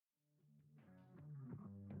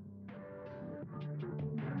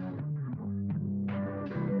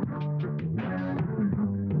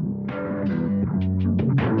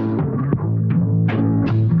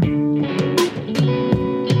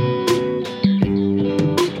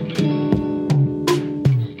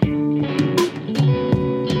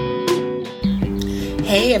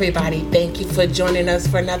Hey everybody, thank you for joining us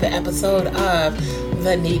for another episode of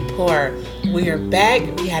The Neat Pour. We are back.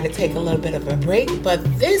 We had to take a little bit of a break, but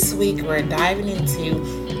this week we're diving into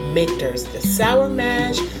Michters, the sour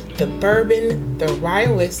mash, the bourbon, the rye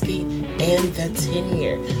whiskey, and the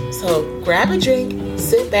 10-year. So grab a drink,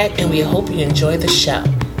 sit back, and we hope you enjoy the show.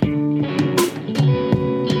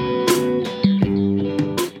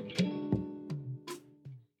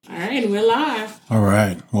 All right, we're live. All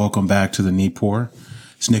right, welcome back to The Neat Pour.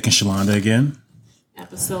 It's Nick and Shalonda again.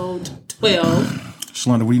 Episode 12.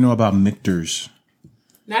 Shalonda, what do you know about Michters?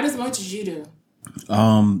 Not as much as you do.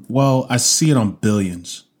 Well, I see it on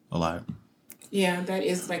Billions a lot. Yeah, that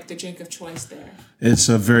is like the drink of choice there. It's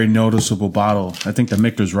a very noticeable bottle. I think the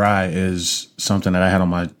Michters Rye is something that I had on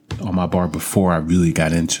my bar before I really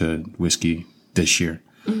got into whiskey this year.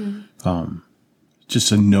 Mm-hmm.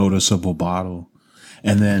 Just a noticeable bottle.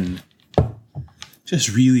 And then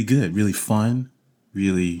just really good, really fun,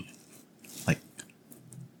 really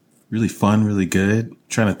fun, really good.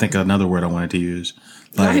 Trying to think of another word I wanted to use.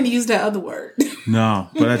 I can use that other word. No,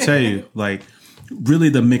 but I tell you, really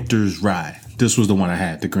the Michters Rye. This was the one I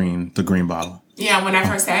had, the green bottle. Yeah, when I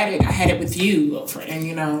first had it with you, and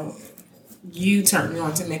you turned me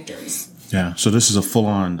on to Michters. Yeah, so this is a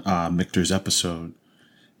full-on Michters episode.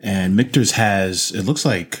 And Michters has, it looks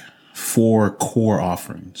like 4 core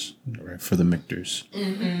offerings, right, for the Michters.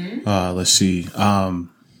 Mm-hmm. Let's see.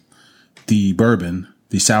 The bourbon,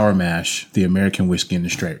 the sour mash, the American whiskey, and the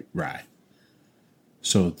straight rye.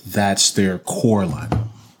 So that's their core lineup.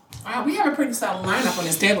 Wow, we have a pretty solid lineup on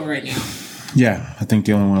this table right now. Yeah, I think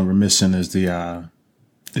the only one we're missing is the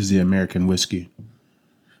American whiskey,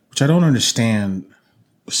 which I don't understand.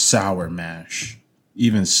 Sour mash,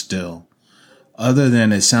 even still. Other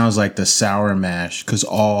than it sounds like the sour mash, because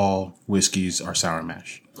all whiskeys are sour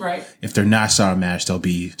mash. Right. If they're not sour mash, they'll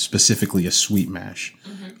be specifically a sweet mash.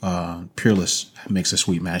 Mm-hmm. Peerless makes a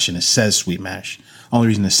sweet mash, and it says sweet mash. Only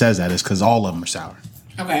reason it says that is because all of them are sour.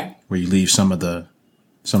 Okay. Where you leave some of the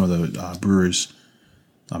brewers,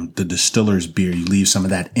 the distiller's beer, you leave some of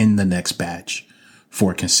that in the next batch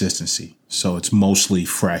for consistency. So it's mostly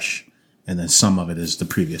fresh, and then some of it is the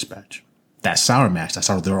previous batch. That's sour mash. That's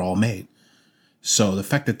how they're all made. So the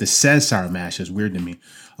fact that this says sour mash is weird to me.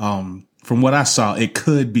 From what I saw, it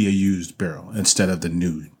could be a used barrel instead of the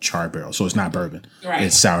new char barrel. So it's not bourbon. Right.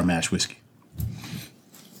 It's sour mash whiskey.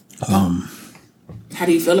 How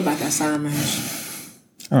do you feel about that sour mash?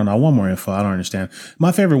 I don't know. One more info. I don't understand.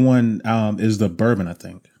 My favorite one is the bourbon, I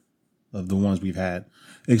think, of the ones we've had,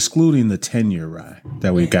 excluding the 10-year rye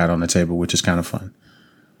that we got on the table, which is kind of fun.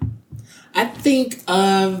 I think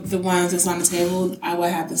of the ones that's on the table, I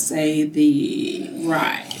would have to say the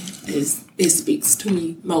rye. It speaks to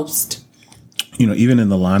me most. Even in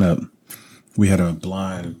the lineup, we had a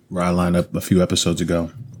blind rye lineup a few episodes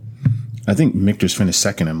ago. I think Michters finished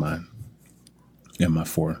second in mine, in my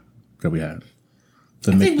 4 that we had.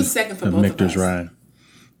 I think it was second for both Michters of us. Rye.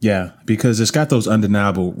 Yeah, because it's got those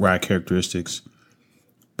undeniable rye characteristics,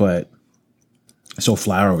 but so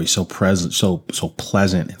flowery, so present, so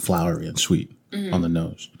pleasant and flowery and sweet on the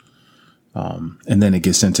nose. And then it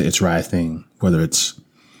gets into its rye thing, whether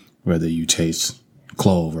you taste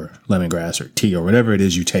clove or lemongrass or tea or whatever it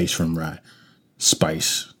is you taste from rye,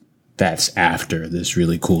 spice. That's after this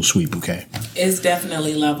really cool sweet bouquet. It's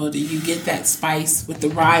definitely leveled. You get that spice with the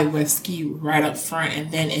rye whiskey right up front,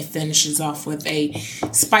 and then it finishes off with a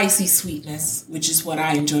spicy sweetness, which is what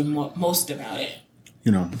I enjoy most about it.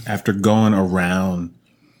 After going around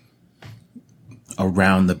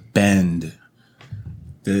the bend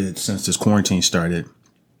since this quarantine started,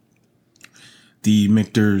 the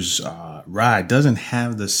Michters rye doesn't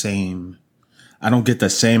have the same. I don't get the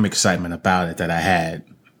same excitement about it that I had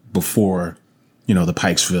before, the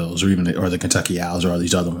Pikesvilles or the Kentucky Owls or all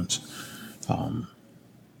these other ones.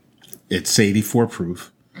 It's 84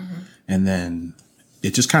 proof, and then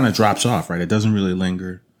it just kind of drops off, right? It doesn't really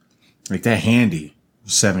linger. Like that Handy,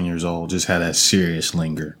 7 years old, just had that serious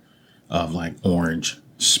linger of like orange,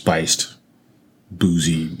 spiced,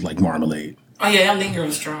 boozy, like marmalade. Oh yeah, that linger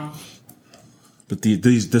was strong. But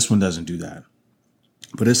this one doesn't do that.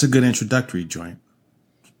 But it's a good introductory joint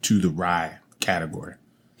to the rye category.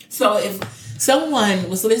 So if someone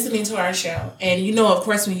was listening to our show, and of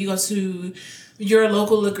course, when you go to your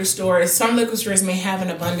local liquor store, some liquor stores may have an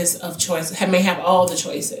abundance of choices, may have all the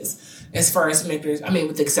choices as far as Michters. I mean,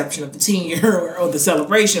 with the exception of the 10-year or the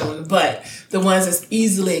celebration one, but the ones that's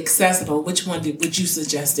easily accessible, which one would you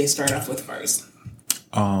suggest they start off with first?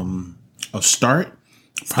 A start?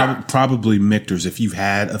 Probably Michters. If you've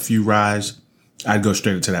had a few ryes, I'd go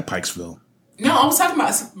straight into that Pikesville. No, I was talking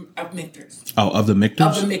about of Michters. Oh, of the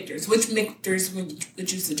Michters? Of the Michters. Which Michters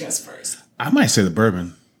would you suggest first? I might say the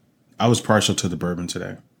bourbon. I was partial to the bourbon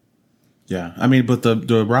today. Yeah. I mean, but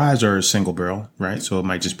the ryes are a single barrel, right? So it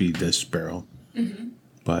might just be this barrel. Mm-hmm.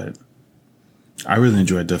 But I really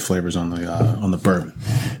enjoyed the flavors on the bourbon.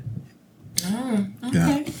 Oh,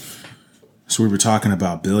 okay. Yeah. So we were talking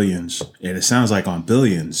about Billions, and it sounds like on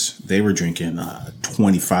Billions, they were drinking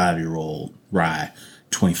 25-year-old rye,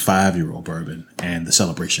 25-year-old bourbon, and the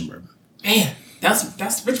Celebration bourbon. Man,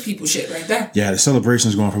 that's rich people shit right there. Yeah, the Celebration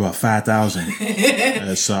is going for about $5,000.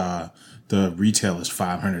 It's the retail is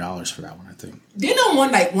 $500 for that one, I think. Didn't on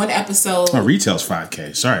one episode? Oh, retail's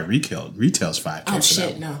 $5,000. Sorry, retail's $5,000. Oh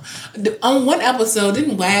shit, no. On one episode,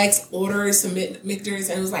 didn't Wags order some Michters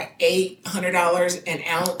and it was like $800 an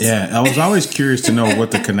ounce? Yeah, I was always curious to know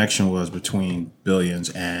what the connection was between Billions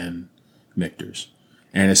and Michters.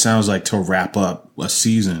 And it sounds like to wrap up a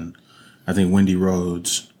season, I think Wendy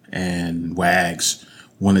Rhodes and Wags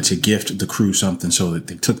wanted to gift the crew something, so that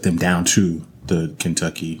they took them down to the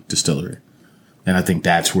Kentucky distillery. And I think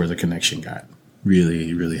that's where the connection got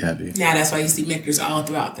really, really heavy. Yeah, that's why you see Michters all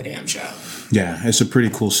throughout the damn show. Yeah, it's a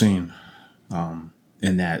pretty cool scene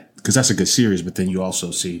in that, because that's a good series, but then you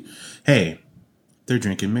also see, hey, they're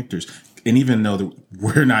drinking Michters. And even though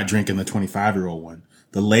we're not drinking the 25-year-old one,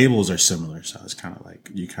 the labels are similar. So it's kind of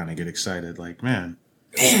like, you kind of get excited, like, man,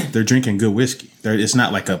 they're drinking good whiskey. It's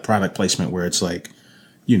not like a product placement where it's like,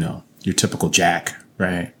 your typical Jack,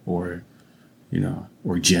 right? Or,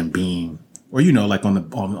 or Jim Beam. Or, like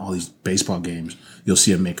on all these baseball games, you'll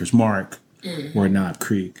see a Maker's Mark or a Knob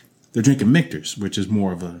Creek. They're drinking Michters, which is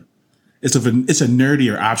more of it's a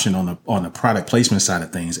nerdier option on the product placement side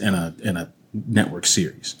of things in a network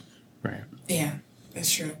series, right? Yeah,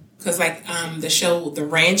 that's true. Because the show, The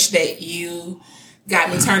Ranch, that you got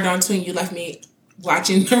me turned on to and you left me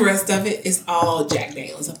watching the rest of it, is all Jack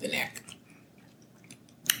Daniels up in there.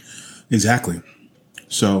 Exactly.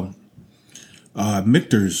 So,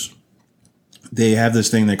 Michters, they have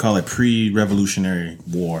this thing they call it pre-Revolutionary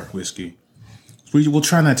War whiskey. We'll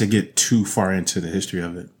try not to get too far into the history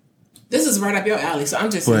of it. This is right up your alley, so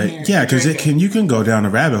I'm just But here. Yeah, because you can go down a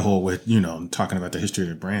rabbit hole with talking about the history of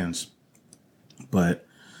the brands. But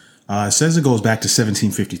it says it goes back to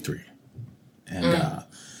 1753,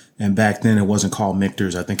 and back then it wasn't called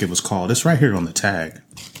Michters. I think it was called. It's right here on the tag.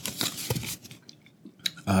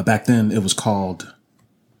 Back then it was called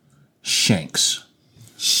Shanks.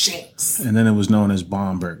 Shanks. And then it was known as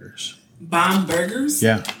Bomb Burgers. Bomb Burgers?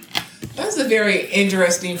 Yeah. That's a very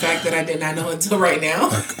interesting fact that I did not know until right now.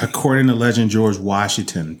 According to legend, George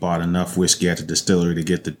Washington bought enough whiskey at the distillery to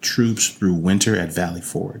get the troops through winter at Valley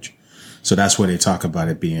Forge. So that's where they talk about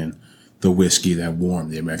it being the whiskey that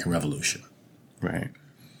warmed the American Revolution. Right.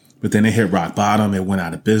 But then it hit rock bottom. It went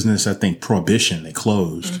out of business. I think Prohibition, they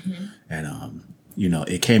closed. Mm-hmm. And,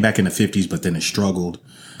 it came back in the 50s, but then it struggled.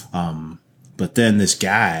 But then this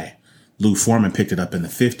guy, Lou Foreman, picked it up in the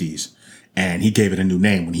 50s, and he gave it a new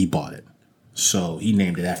name when he bought it. So he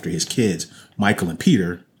named it after his kids, Michael and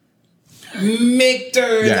Peter.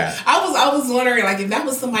 Michter. Yeah. I was wondering if that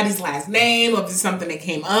was somebody's last name or if it's something they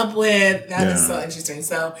came up with. That is so interesting.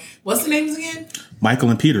 So what's the names again? Michael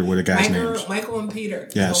and Peter were the guys' names. Michael and Peter.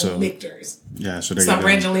 Yeah. So Michters. Yeah. So there some you go.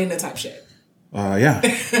 Brangelina type shit. Yeah.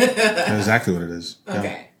 That's exactly what it is. Okay.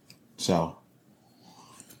 Yeah. So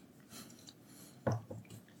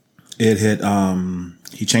it hit.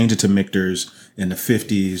 He changed it to Michters in the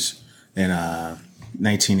 50s. In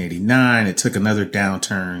 1989, it took another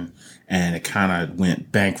downturn and it kind of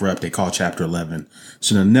went bankrupt. They call Chapter 11.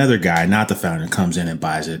 So another guy, not the founder, comes in and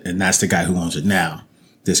buys it. And that's the guy who owns it now.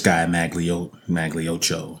 This guy,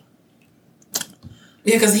 Magliocho.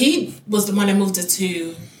 Yeah, because he was the one that moved it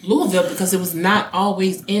to Louisville because it was not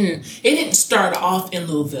always in. It didn't start off in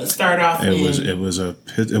Louisville. It started off It was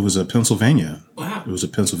a Pennsylvania. Wow. It was a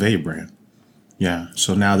Pennsylvania brand. Yeah.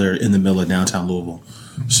 So now they're in the middle of downtown Louisville.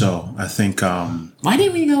 So I think. Why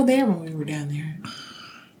didn't we go there when we were down there?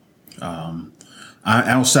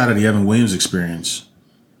 Outside of the Evan Williams experience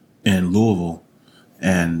in Louisville,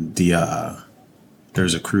 and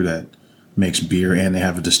there's a crew that makes beer and they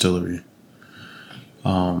have a distillery.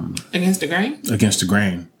 Against the Grain? Against the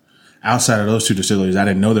Grain. Outside of those two distilleries, I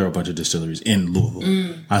didn't know there were a bunch of distilleries in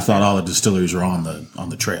Louisville. I thought all the distilleries were on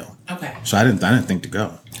the trail. Okay. So I didn't think to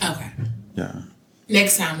go. Okay. Yeah.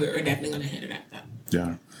 Next time we're definitely going to hit it up though.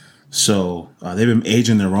 Yeah. So they've been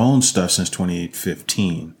aging their own stuff since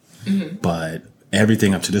 2015, but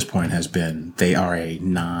everything up to this point has been they are a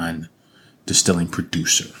non-distilling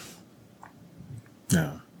producer.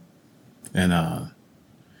 Yeah. And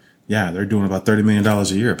they're doing about $30 million a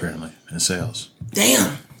year apparently in sales.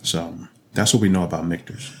 Damn. So That's what we know about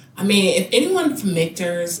Michters. I mean, if anyone from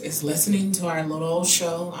Michters is listening to our little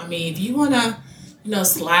show, I mean, if you want to,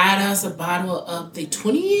 slide us a bottle of the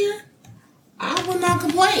 20-year, I will not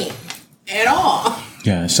complain at all.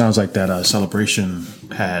 Yeah, it sounds like that celebration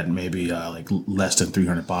had maybe like less than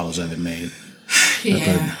 300 bottles of it made.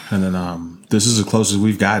 Yeah. And then this is the closest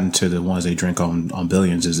we've gotten to the ones they drink on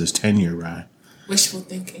Billions is this 10-year rye. Wishful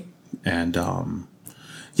thinking. And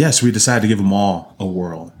yes, we decided to give them all a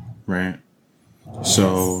whirl, right?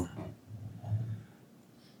 So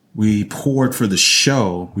we poured for the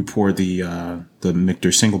show. We poured the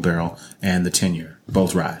Michter single barrel and the 10-year,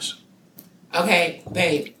 both ryes. Okay,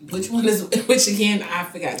 babe. Which one is which again? I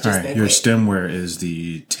forgot. Just all right, that your quick. stemware is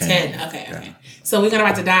the 10. 10. Okay. So we're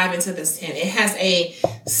about to dive into this 10. It has a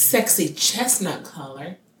sexy chestnut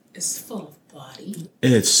color. It's full of body.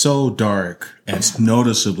 It's so dark, and it's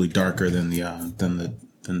noticeably darker than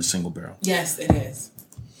the single barrel. Yes, it is.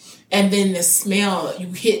 And then the smell, you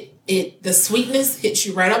hit it. The sweetness hits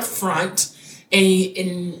you right up front,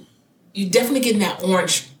 and you definitely getting that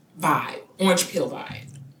orange vibe, orange peel vibe.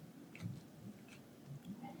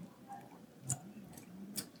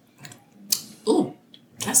 Ooh,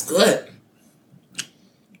 that's good.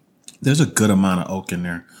 There's a good amount of oak in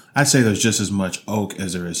there. I'd say there's just as much oak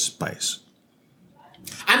as there is spice.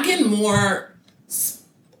 I'm getting more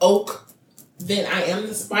oak than I am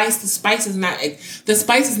the spice. The spice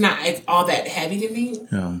is not all that heavy to me.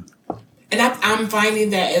 Yeah. And I'm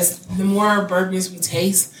finding that as the more bourbons we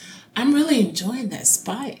taste, I'm really enjoying that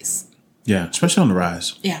spice. Yeah, especially on the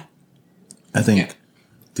rise. Yeah. I think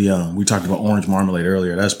we talked about orange marmalade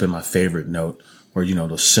earlier. That's been my favorite note, or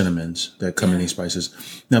those cinnamons that come in these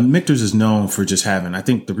spices. Now, Michter's is known for just having. I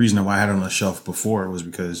think the reason why I had it on the shelf before was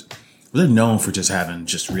because they're known for just having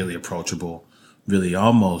just really approachable, really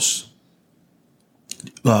almost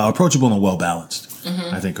approachable and well balanced.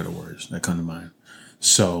 I think are the words that come to mind.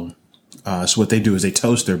 So what they do is they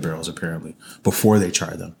toast their barrels apparently before they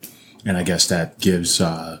char them, and I guess that gives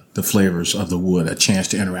the flavors of the wood a chance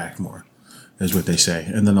to interact more, is what they say.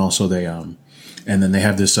 And then also they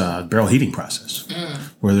have this barrel heating process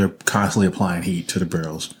where they're constantly applying heat to the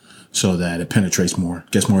barrels so that it penetrates more,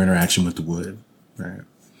 gets more interaction with the wood. Right.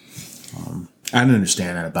 I didn't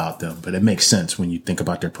understand that about them, but it makes sense when you think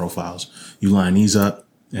about their profiles. You line these up,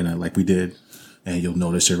 and like we did, and you'll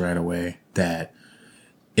notice it right away that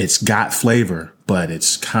it's got flavor, but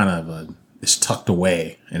it's kind of it's tucked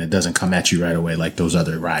away, and it doesn't come at you right away like those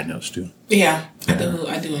other rye notes do. Yeah. I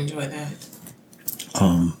do enjoy that.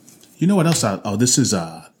 You know what else? This is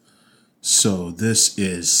so this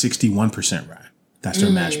is 61% rye. That's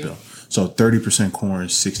their mash bill. So 30% corn,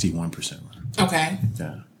 61% rye. Okay.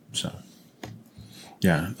 Yeah. So,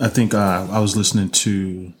 yeah, I think I was listening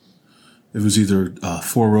to, it was either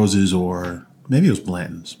Four Roses or maybe it was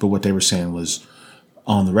Blanton's, but what they were saying was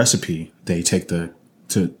on the recipe, they take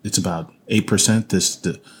it's about 8%.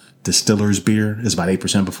 The distiller's beer is about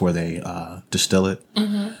 8% before they distill it.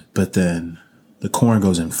 Mm-hmm. But then the corn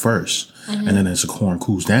goes in first. Mm-hmm. And then as the corn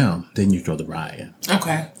cools down, then you throw the rye in.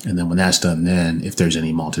 Okay. And then when that's done, then if there's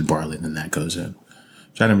any malted barley, then that goes in.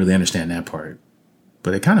 So I didn't really understand that part.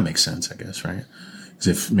 But it kind of makes sense, I guess, right? Because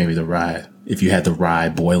if maybe if you had the rye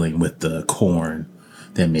boiling with the corn,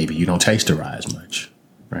 then maybe you don't taste the rye as much,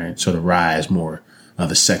 right? So the rye is more of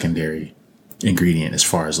a secondary ingredient as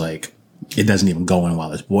far as like, it doesn't even go in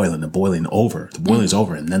while it's boiling. The boiling's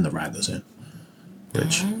over, and then the rye goes in,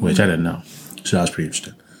 which I didn't know. So that was pretty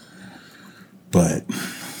interesting. But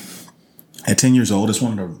at 10 years old, it's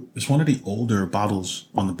one of the older bottles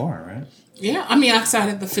on the bar, right? Yeah, I mean, outside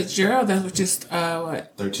of the Fitzgerald, that was just,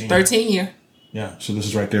 13 year. Yeah, so this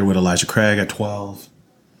is right there with Elijah Craig at 12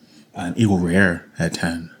 and Eagle Rare at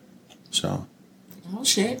 10. So. Oh,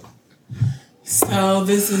 shit. So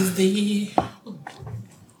this is the...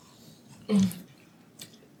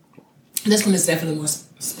 This one is definitely more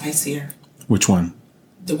spicier. Which one?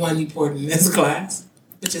 The one you poured in this glass,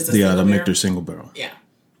 which is the Michter single barrel. Yeah.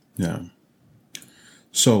 Yeah.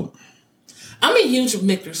 So... I'm a huge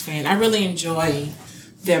Michter's fan. I really enjoy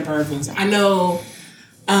their bourbons. I know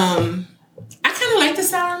I kind of like the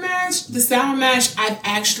sour mash. The sour mash I've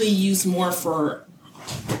actually used more for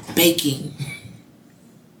baking.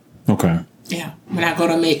 Okay. Yeah. When I go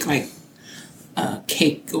to make like a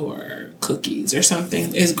cake or cookies or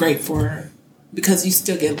something, it's great because you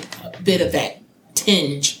still get a bit of that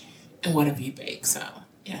tinge in whatever you bake. So,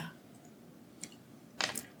 yeah.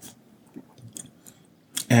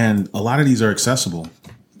 And a lot of these are accessible.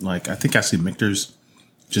 Like, I think I see Michter's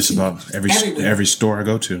just about every store I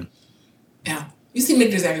go to. Yeah. You see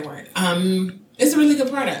Michter's everywhere. It's a really good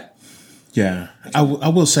product. Yeah. I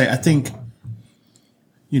will say, I think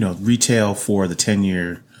retail for the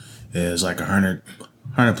 10-year is like $100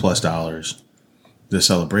 plus dollars. The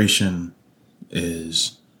Celebration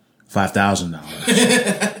is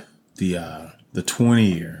 $5,000. The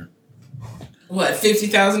 20-year. What,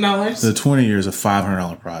 $50,000? The 20-year is a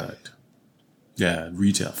 $500 product. Yeah,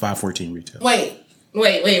 retail, $514 retail. Wait.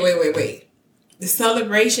 The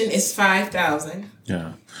Celebration is $5,000.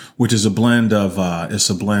 Yeah, which is a blend of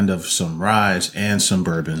some ryes and some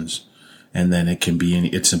bourbons, and then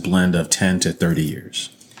it's a blend of 10 to 30 years.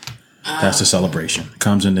 That's the Celebration. It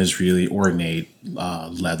comes in this really ornate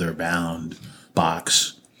leather bound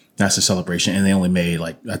box. That's the Celebration, and they only made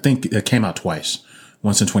I think it came out twice,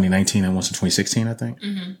 once in 2019 and once in 2016, I think,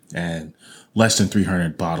 and less than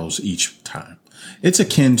 300 bottles each time. It's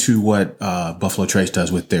akin to what Buffalo Trace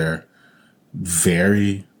does with their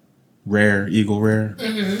very rare Eagle Rare,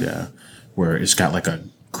 yeah, where it's got like a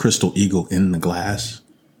crystal eagle in the glass,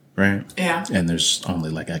 right? Yeah, and there's only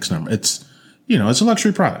like X number. It's it's a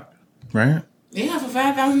luxury product, right? Yeah, for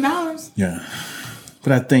 $5,000. Yeah,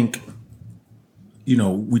 but I think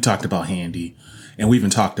we talked about Handy, and we even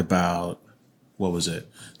talked about what was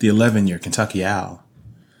it, the 11-year Kentucky Owl,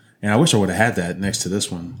 and I wish I would have had that next to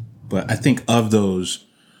this one, but I think of those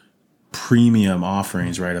premium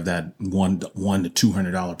offerings, right, of that $100 to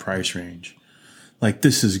 $200 price range, like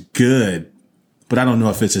this is good, but I don't know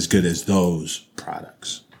if it's as good as those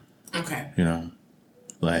products. Okay.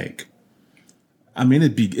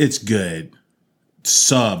 It's good,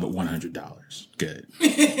 sub $100, good,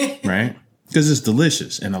 right? Because it's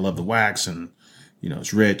delicious, and I love the wax, and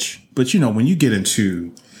it's rich. But when you get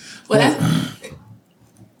into, go ahead.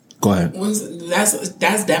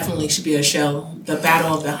 That's definitely should be a show. The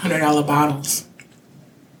battle of the $100 bottles.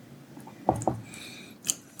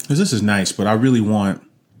 Because this is nice, but I really want.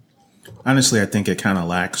 Honestly, I think it kind of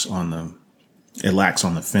lacks on the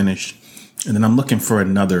finish, and then I'm looking for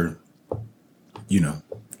another.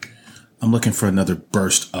 I'm looking for another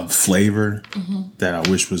burst of flavor that I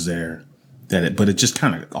wish was there. But it just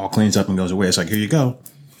kind of all cleans up and goes away. It's like, here you go.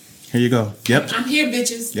 Yep. I'm here,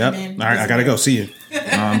 bitches. Yep. All right, I gotta go. See you.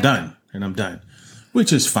 I'm done, and I'm done,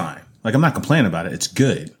 which is fine. Like, I'm not complaining about it. It's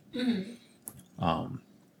good. And I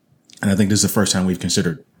think this is the first time we've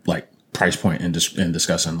considered like price point and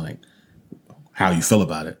discussing like how you feel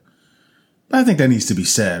about it. But I think that needs to be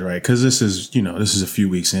said, right? Because this is a few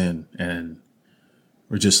weeks in, and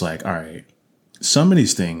we're just like, all right, some of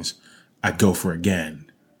these things I'd go for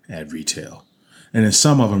again at retail. And then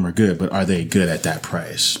some of them are good, but are they good at that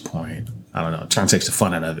price point? I don't know. It trying to take the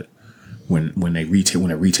fun out of it when they retail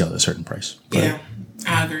at a certain price. But, yeah,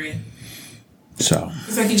 I agree. So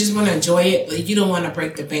it's like you just want to enjoy it. Like you don't want to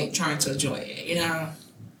break the bank trying to enjoy it,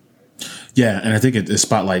 Yeah, and I think it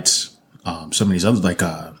spotlights some of these others like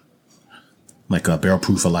Barrel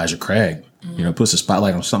Proof Elijah Craig. Puts a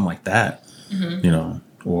spotlight on something like that.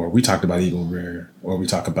 Or we talked about Eagle Rare, or we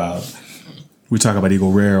talk about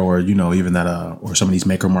Eagle Rare, or even that or some of these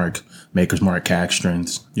Maker's Mark Cask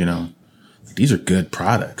strengths. These are good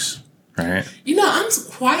products, right? I'm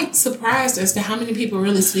quite surprised as to how many people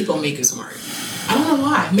really sleep on Maker's Mark. I don't know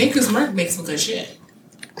why. Maker's Mark makes some good shit.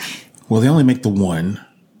 Well, they only make the one.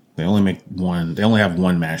 They only have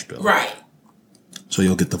one mash bill, right? So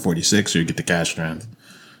you'll get the 46, or you get the cask strength,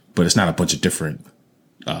 but it's not a bunch of different.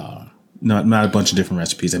 Not a bunch of different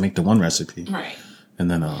recipes. They make the one recipe, right?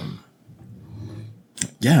 And then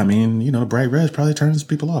the bright red probably turns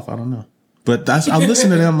people off. I don't know, but I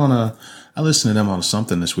listened to them on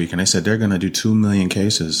something this week, and they said they're going to do 2 million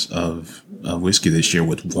cases of whiskey this year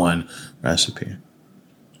with one recipe.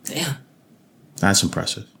 Damn, that's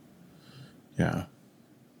impressive. Yeah.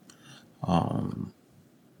 I'm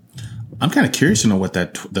kind of curious to know what the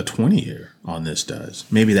 20-year on this does.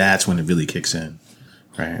 Maybe that's when it really kicks in,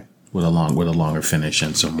 right? With a longer finish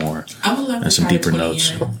and some more, I would love and some deeper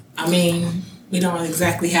notes. I mean, we don't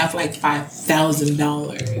exactly have like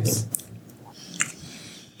 $5,000.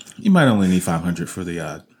 You might only need 500 for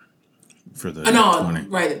the 20.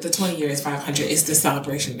 Right? The 20-year is 500. It's the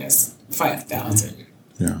Celebration that's 5,000.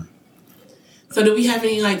 Yeah. So, do we have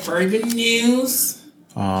any like bourbon news?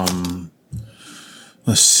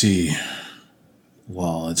 Let's see.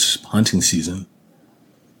 Well, it's hunting season,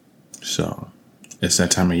 so it's that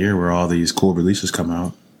time of year where all these cool releases come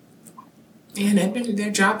out. And they're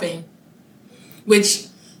dropping, which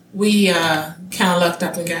we kind of lucked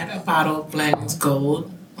up and got a bottle of Blanton's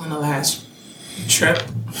Gold on the last trip.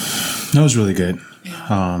 That was really good.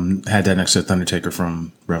 Yeah. Had that next to Thundertaker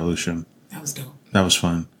from Revolution. That was dope. That was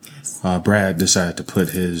fun. Yes. Brad decided to put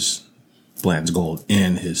his Blanton's Gold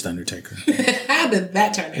in his Thundertaker. How did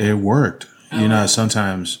that turn out? It worked. Oh.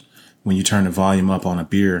 Sometimes when you turn the volume up on a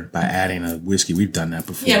beer by adding a whiskey. We've done that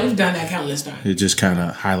before. Yeah, we've done that countless times. It just kind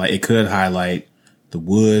of could highlight the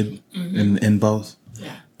wood in both.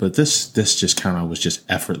 Yeah. But this just kind of was just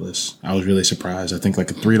effortless. I was really surprised. I think like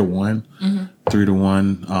a 3-1,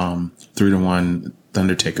 3-1, 3-1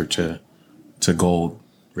 Thundertaker to gold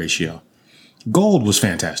ratio. Gold was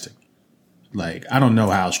fantastic. Like, I don't know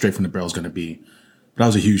how Straight from the Barrel is going to be, but I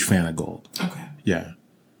was a huge fan of gold. Okay. Yeah.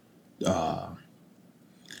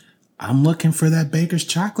 I'm looking for that Baker's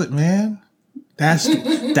chocolate, man. That's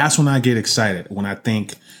when I get excited. When I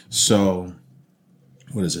think, so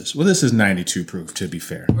what is this? Well, this is 92 proof, to be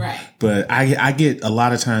fair. Right. But I get, a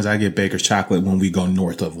lot of times I get Baker's chocolate when we go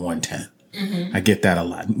north of 110. I get that a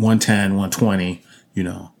lot. 110, 120, you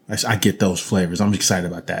know. I get those flavors. I'm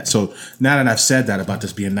excited about that. So now that I've said that about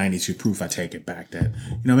this being 92 proof, I take it back that,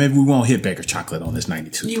 you know, maybe we won't hit Baker's chocolate on this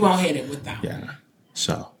 92 You won't hit it with that. Yeah.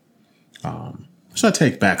 So I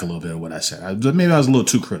take back a little bit of what I said. Maybe I was a little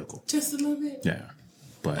too critical. Just a little bit? Yeah.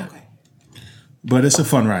 Okay. But it's a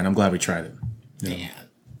fun ride. I'm glad we tried it. You know? Yeah.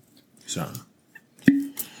 So.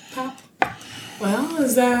 Pop. Well,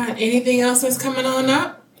 is there anything else that's coming on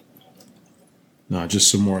up? No,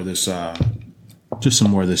 just some more of this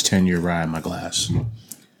 10-year rye in my glass. All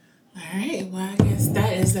right. Well, I guess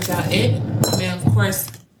that is about it. Then, of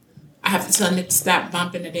course, I have to tell Nick to stop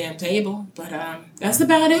bumping the damn table. But that's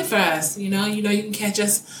about it for us. You know, you can catch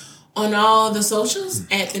us on all the socials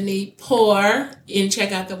at The Neat Pour. And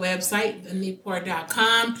check out the website,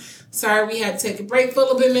 theneatpour.com. Sorry we had to take a break for a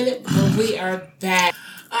little bit minute, but we are back.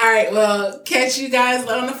 All right. Well, catch you guys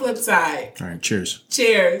on the flip side. All right. Cheers.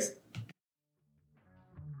 Cheers.